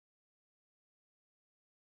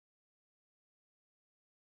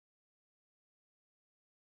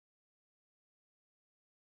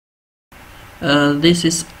This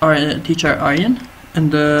is our teacher Arjan,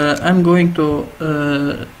 and I'm going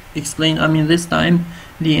to explain, this time,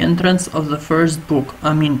 the entrance of the first book.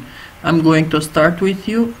 I'm going to start with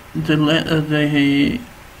you the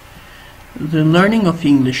learning of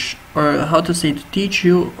English, or how to say, to teach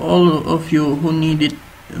you, all of you who need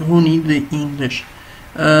the English.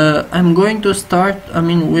 I'm going to start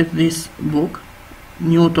with this book,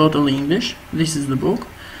 New Total English. This is the book,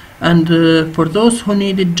 and for those who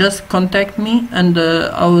need it, just contact me and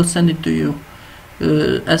I will send it to you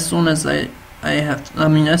as soon as I have,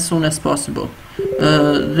 as soon as possible.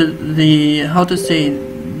 The how to say,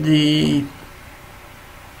 the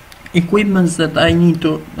equipments that I need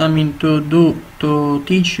to to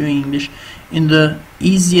teach you English in the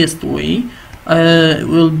easiest way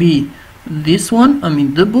will be this one,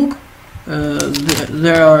 the book.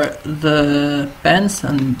 There are the pens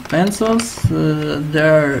and pencils.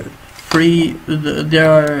 There are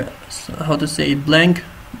there are, how to say, blank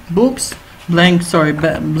books, blank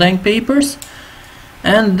papers,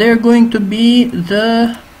 and they're going to be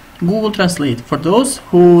the Google Translate for those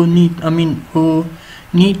who need who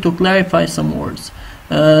need to clarify some words.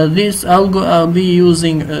 I'll be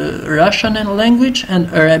using Russian language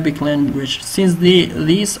and Arabic language, since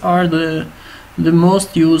these are the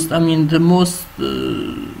most used, the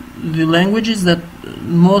languages that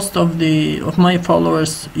most of my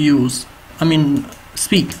followers use,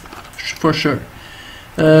 speak for sure.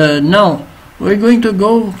 Now we're going to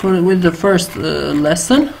go with the first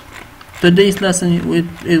lesson. Today's lesson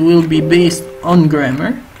it will be based on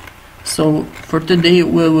grammar. So for today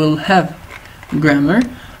we will have grammar.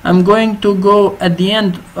 I'm going to go at the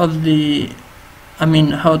end of the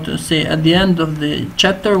how to say, at the end of the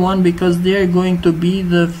chapter 1, because they are going to be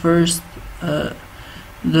the first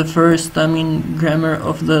grammar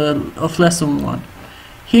of lesson 1.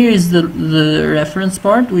 Here is the reference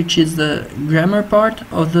part, which is the grammar part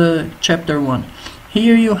of the chapter 1.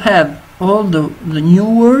 Here you have all the new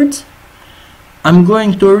words. I'm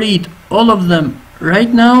going to read all of them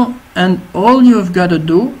right now, and all you've got to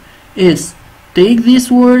do is take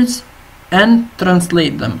these words and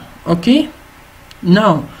translate them. Okay?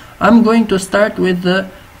 Now I'm going to start with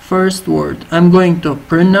the first word. I'm going to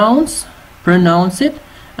pronounce it,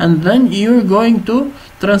 and then you're going to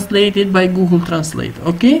translate it by Google Translate.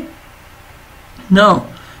 Okay? Now,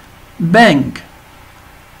 bank,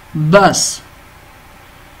 bus,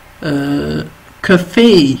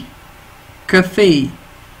 cafe.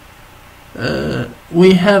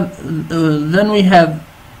 We have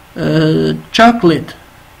chocolate,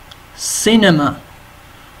 cinema,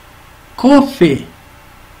 coffee,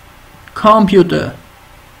 computer,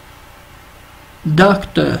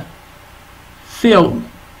 doctor, film,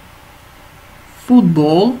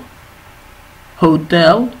 football,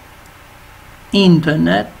 hotel,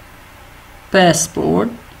 internet, passport,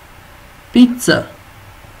 pizza,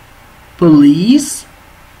 police.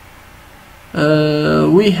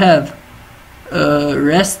 We have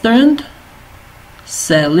restaurant,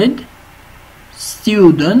 salad,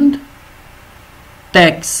 student,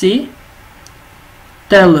 taxi,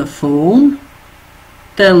 telephone,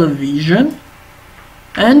 television,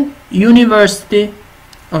 and university.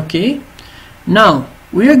 Okay, now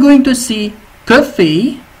we are going to see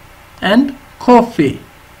cafe and coffee.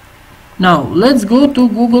 Now let's go to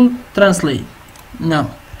Google Translate.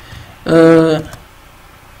 Now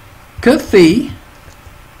cafe,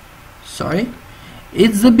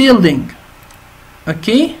 it's the building.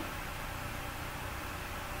 Okay,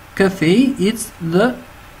 cafe, it's the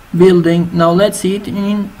building. Now let's see it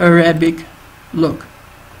in Arabic. Look,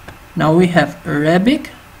 now we have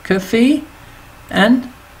Arabic cafe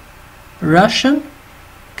and Russian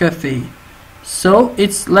cafe. So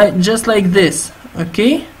it's just like this.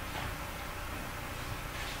 Okay,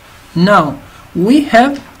 now we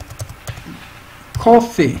have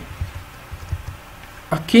coffee.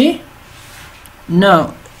 Okay,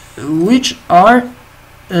 now which are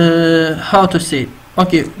how to say it?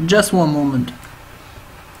 Okay, just one moment.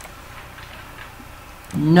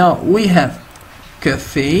 Now we have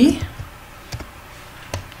cafe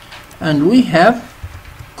and we have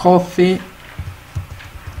coffee.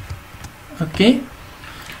 Okay,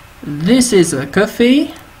 this is a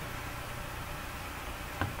cafe.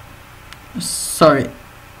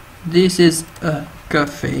 This is a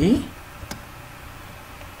cafe.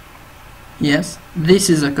 Yes, this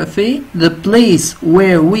is a cafe, the place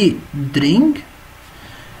where we drink,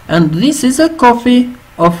 and this is a coffee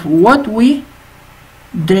of what we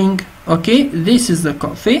drink. Okay, this is the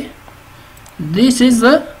coffee, this is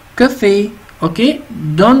the cafe. Okay,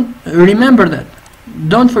 don't remember that,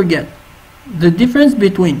 don't forget the difference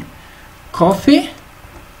between coffee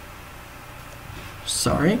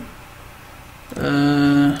sorry,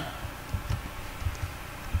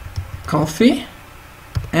 coffee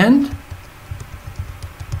and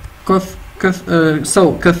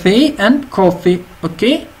so cafe and coffee.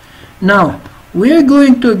 Okay, now we're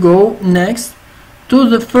going to go next to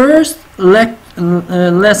the first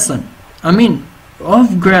lesson, I mean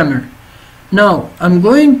of grammar. Now I'm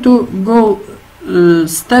going to go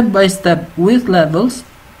step by step with levels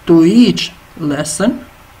to each lesson.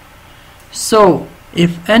 So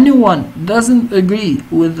if anyone doesn't agree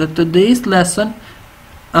with today's lesson,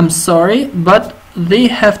 I'm sorry, but they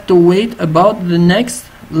have to wait about the next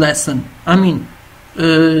lesson. I mean,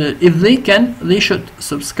 if they can, they should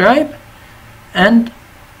subscribe and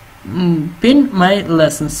pin my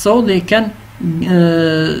lessons so they can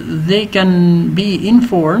be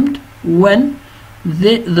informed when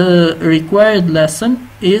the required lesson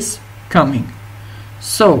is coming.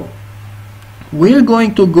 So we're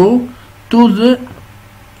going to go to the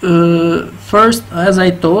first, as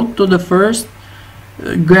I told, to the first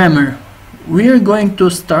grammar. We're going to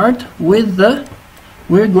start with the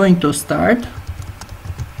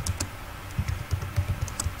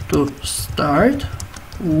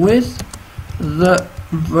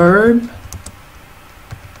verb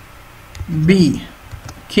be.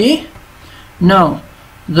 Okay, now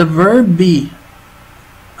the verb be,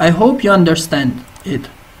 I hope you understand it.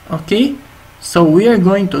 Okay, so we are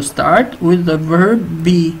going to start with the verb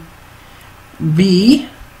be.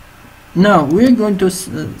 Now we're going to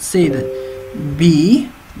say that be,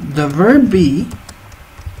 the verb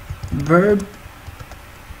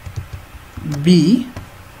be,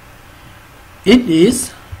 it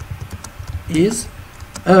is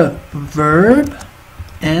a verb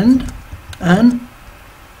and an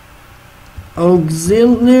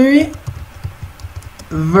auxiliary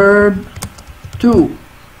verb too.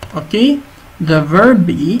 Okay, the verb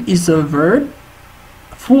be is a verb,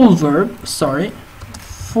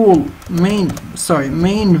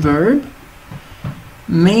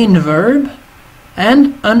 main verb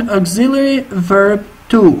and an auxiliary verb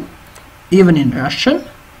too, even in Russian,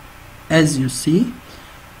 as you see.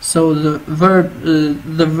 So the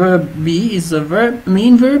verb be is a verb,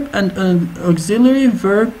 main verb and an auxiliary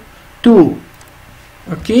verb too.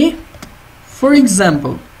 Okay, for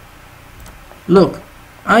example, look,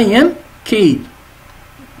 I am Kate.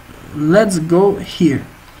 Let's go here.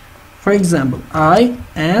 For example, I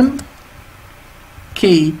am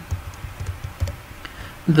Kate.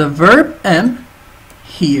 The verb am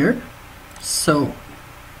here, so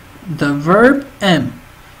the verb am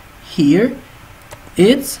here,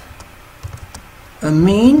 it's a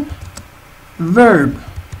main verb.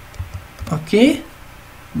 Okay,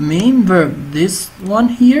 main verb. This one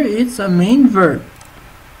here, it's a main verb.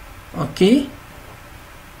 Okay,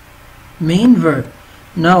 main verb.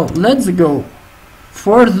 Now let's go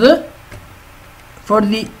for the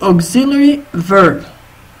auxiliary verb.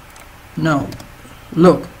 Now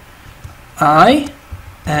look, I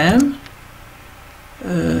am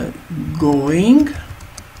going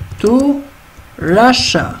to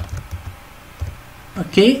Russia.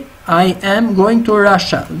 Okay, I am going to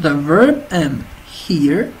Russia. The verb am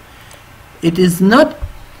here, it is not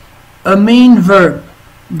a main verb,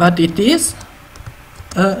 but it is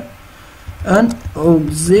an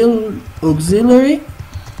auxiliary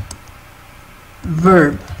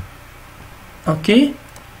verb. Okay,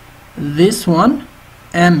 this one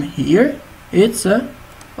am here, it's a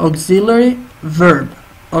auxiliary verb.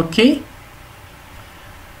 Okay,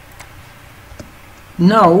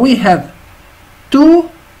 now we have two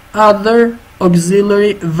other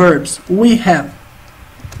auxiliary verbs. We have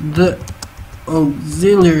the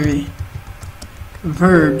auxiliary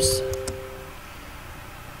verbs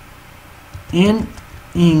in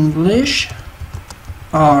English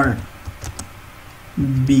are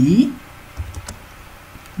be,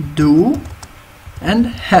 do and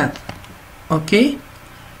have. Okay,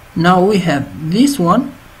 now we have this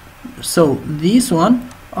one. So these one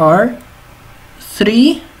are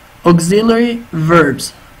three auxiliary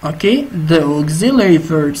verbs. Okay, the auxiliary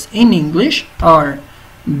verbs in English are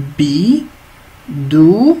be,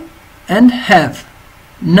 do and have.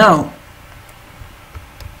 Now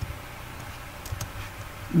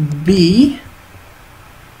be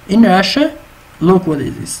in Russia, look what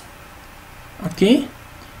it is. Okay,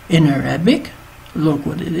 in Arabic, look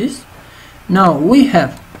what it is. Now we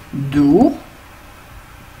have do,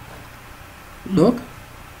 look,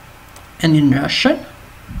 and in Russian,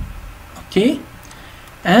 okay,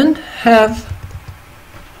 and have,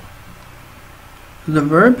 the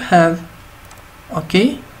verb have.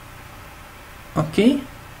 Okay, okay,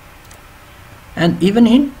 and even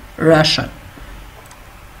in Russian.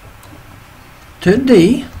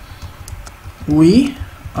 today we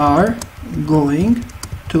are going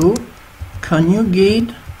to conjugate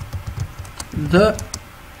the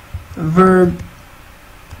verb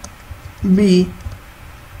be.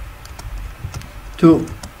 To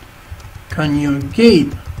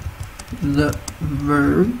conjugate the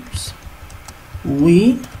verbs,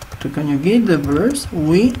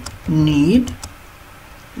 we need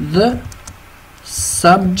the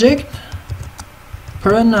subject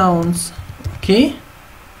pronouns, okay,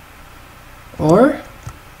 or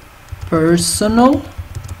personal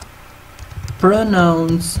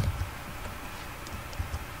pronouns.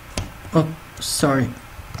 Oh, sorry.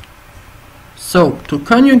 So to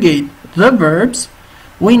conjugate the verbs,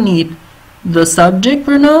 we need the subject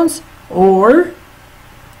pronouns or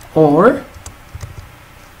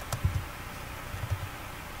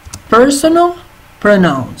personal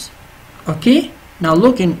pronouns. Okay, now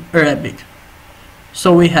look in Arabic.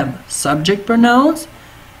 So we have subject pronouns,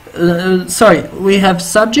 we have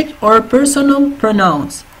subject or personal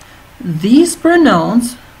pronouns. These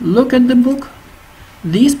pronouns, look at the book,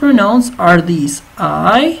 these pronouns are these: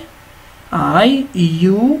 I,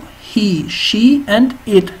 you, he, she, and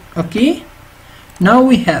it. Okay, now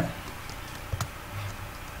we have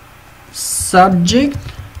subject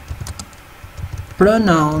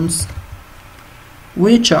pronouns,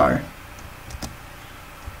 which are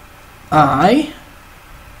I,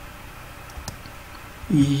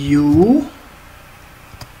 you,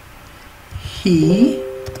 he,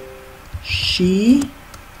 she,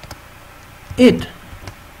 it.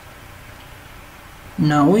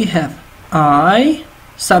 Now we have I,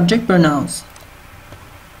 subject pronouns.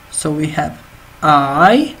 So we have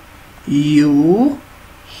I, you,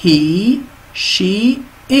 he, she,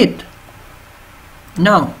 it.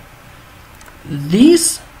 Now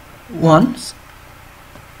these ones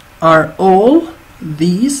are all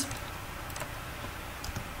these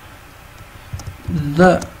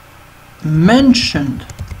the mentioned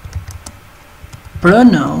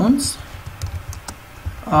pronouns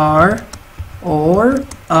are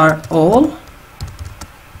all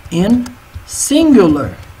in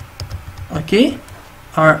singular. Okay,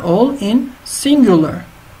 are all in singular.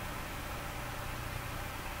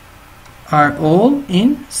 Are all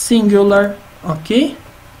in singular. Okay,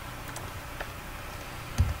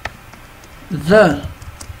 the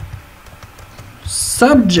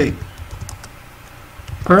subject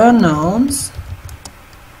pronouns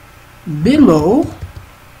below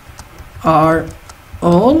are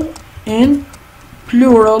all in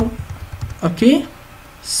plural. Okay,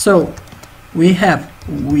 so we have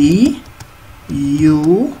we,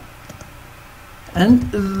 you, and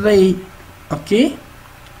they. Okay,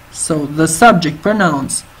 so the subject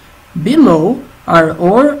pronouns below are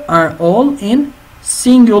all in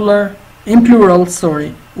singular, in plural,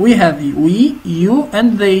 sorry. We have we, you,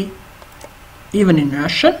 and they, even in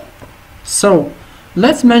Russian. So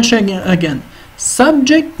let's mention again.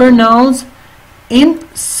 Subject pronouns in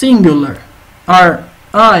singular are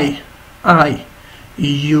I,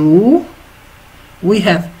 you, we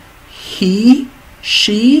have he,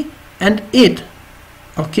 she, and it.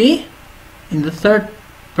 Okay, in the third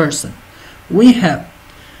person we have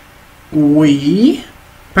we.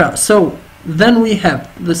 So then we have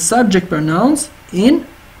the subject pronouns in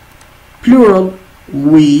plural.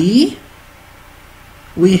 We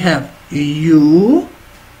have you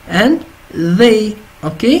and they.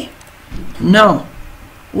 Okay, now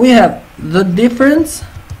we have the difference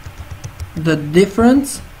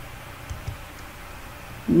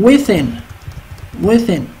within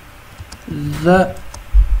the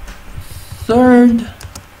third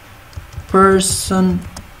person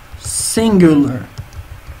singular.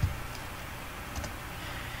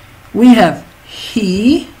 We have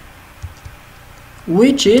he,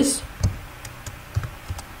 which is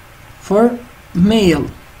for male.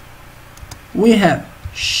 We have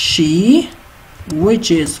she, which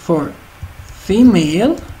is for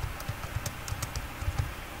female,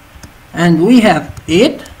 and we have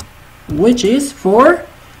it, which is for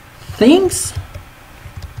things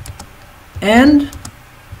and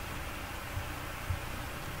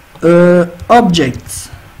objects.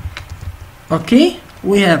 Okay,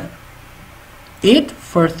 we have it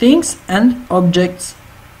for things and objects.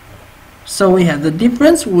 So we have the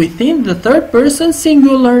difference within the third person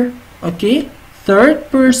singular. Okay, third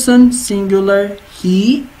person singular,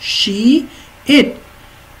 he, she, it.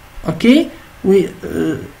 Okay,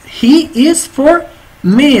 he is for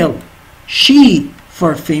male, she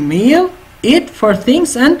for female, it for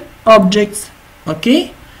things and objects.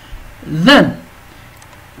 Okay, then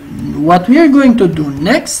what we are going to do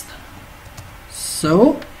next,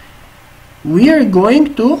 so we are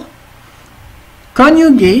going to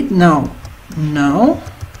conjugate now. Now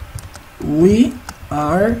we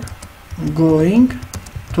are going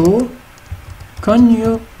to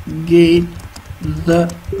conjugate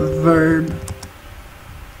the verb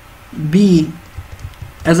be.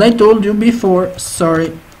 As I told you before,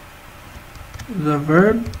 sorry, the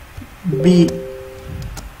verb be.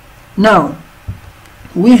 Now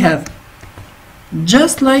we have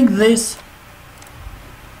just like this,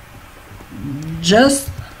 just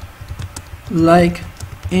like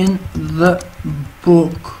in the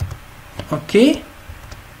book. Okay,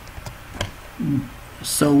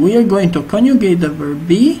 so we are going to conjugate the verb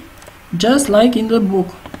be just like in the book.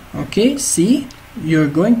 Okay, see, we are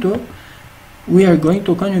going to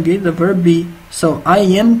conjugate the verb be. So I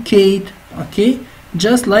am Kate. Okay,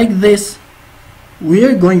 just like this, we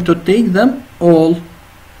are going to take them all.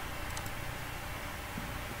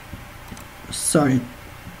 Sorry,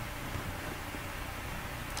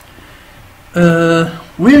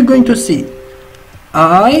 we are going to see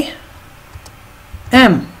I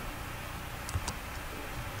am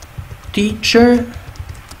teacher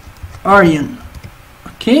Aryan.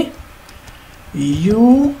 Okay,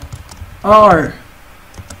 you are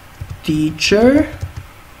teacher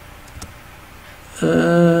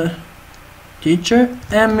teacher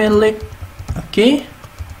Emily. Okay,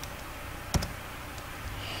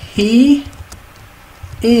 he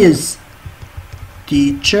is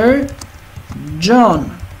teacher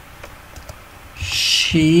John.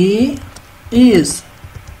 She is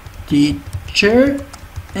teacher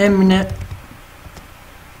Emine.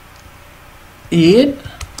 It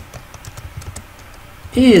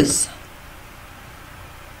is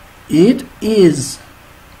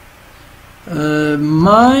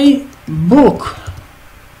my book.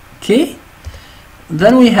 Okay,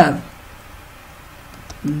 then we have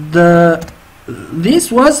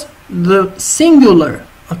this was the singular.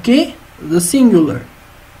 Okay, the singular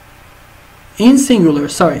in singular,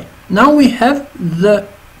 sorry. Now we have the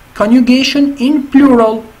conjugation in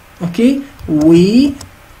plural. Okay, we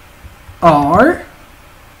are,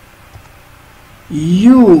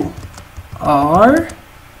 you are,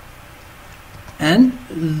 and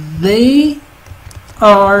they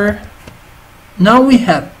are. Now we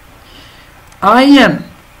have I am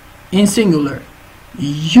in singular,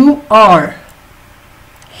 you are,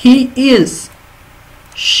 he is,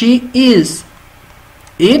 she is,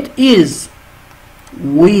 it is,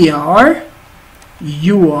 we are,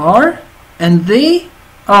 you are, and they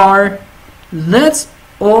are. That's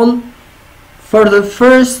all for the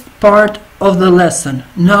first part of the lesson.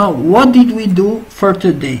 Now what did we do for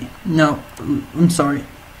today? Now I'm sorry,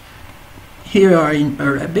 here are in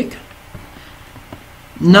Arabic.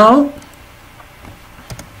 Now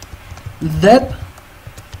that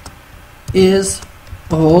is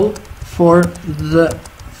all for the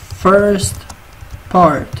first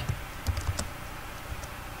part.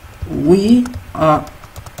 We are,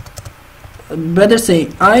 better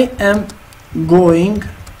say, I am going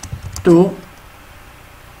to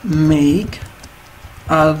make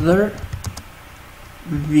other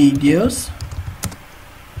videos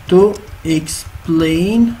to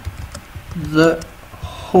explain the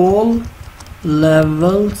whole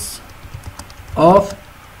levels of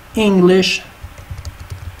English.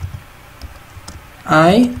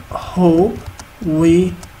 I hope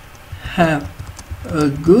we have a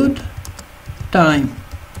good time,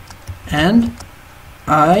 and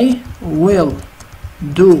I will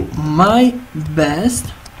do my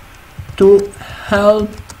best to help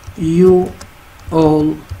you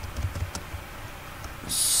all.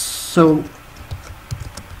 So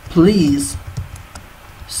please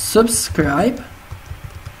subscribe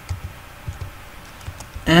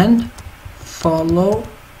and follow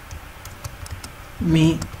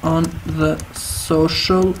me on the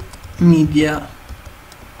social media.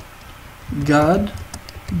 God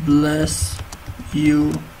bless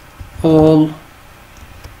you all.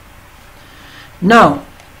 Now,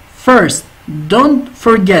 first, don't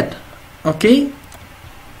forget, okay?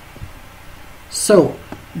 So,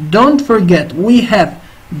 don't forget, we have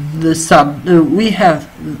the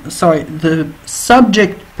the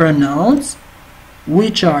subject pronouns,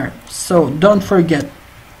 which are, so don't forget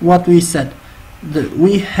what we said.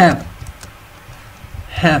 We have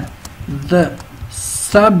the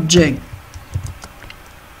subject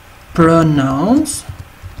pronouns,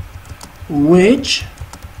 which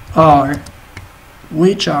are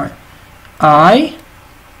I,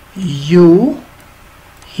 you,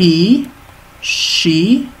 he,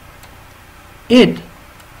 she, it.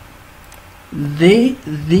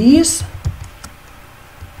 These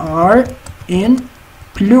are in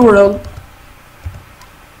plural,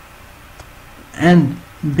 and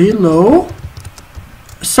below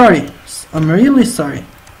sorry, I'm really sorry.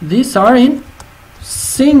 These are in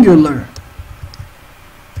singular.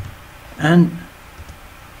 And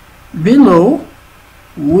below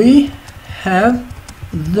we have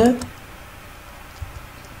the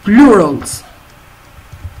plurals.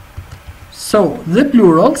 So the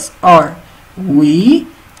plurals are we,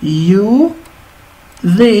 you,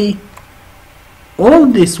 they, all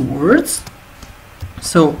these words.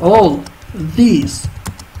 So all these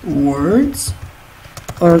words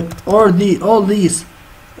or all these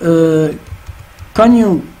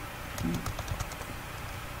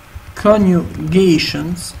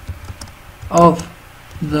conjugations of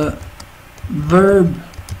the verb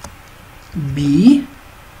be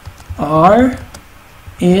are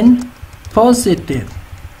in positive.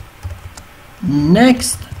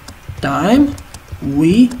 Next time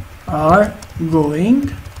we are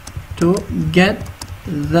going to get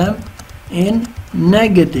them in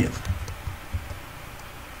negative.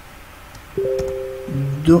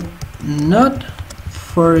 Do not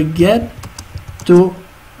forget to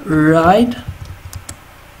write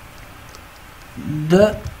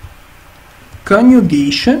the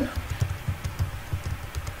conjugation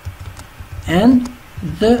and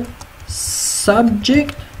the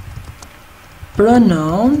subject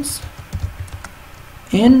pronouns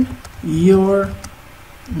in your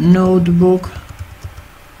notebook.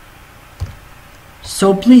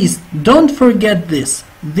 So please don't forget this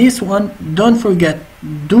one, don't forget,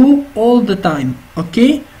 do all the time,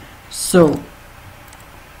 okay? So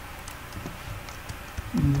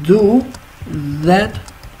do that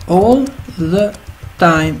all the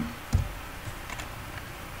time.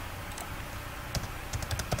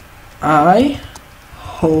 I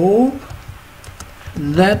hope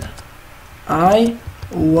that I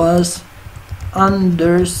was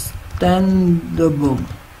understandable.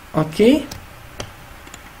 Okay,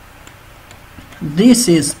 this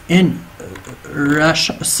is in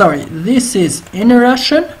Russian. Sorry, this is in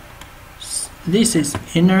Russian. This is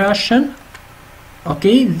in Russian.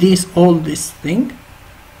 Okay, all this thing.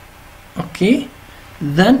 Okay,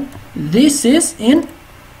 then this is in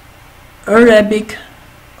Arabic.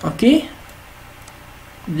 Okay,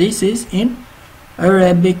 this is in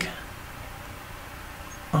Arabic.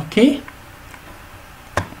 Okay,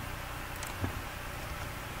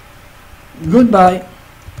 goodbye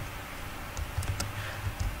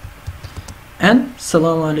and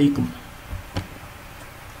Assalamu alaikum.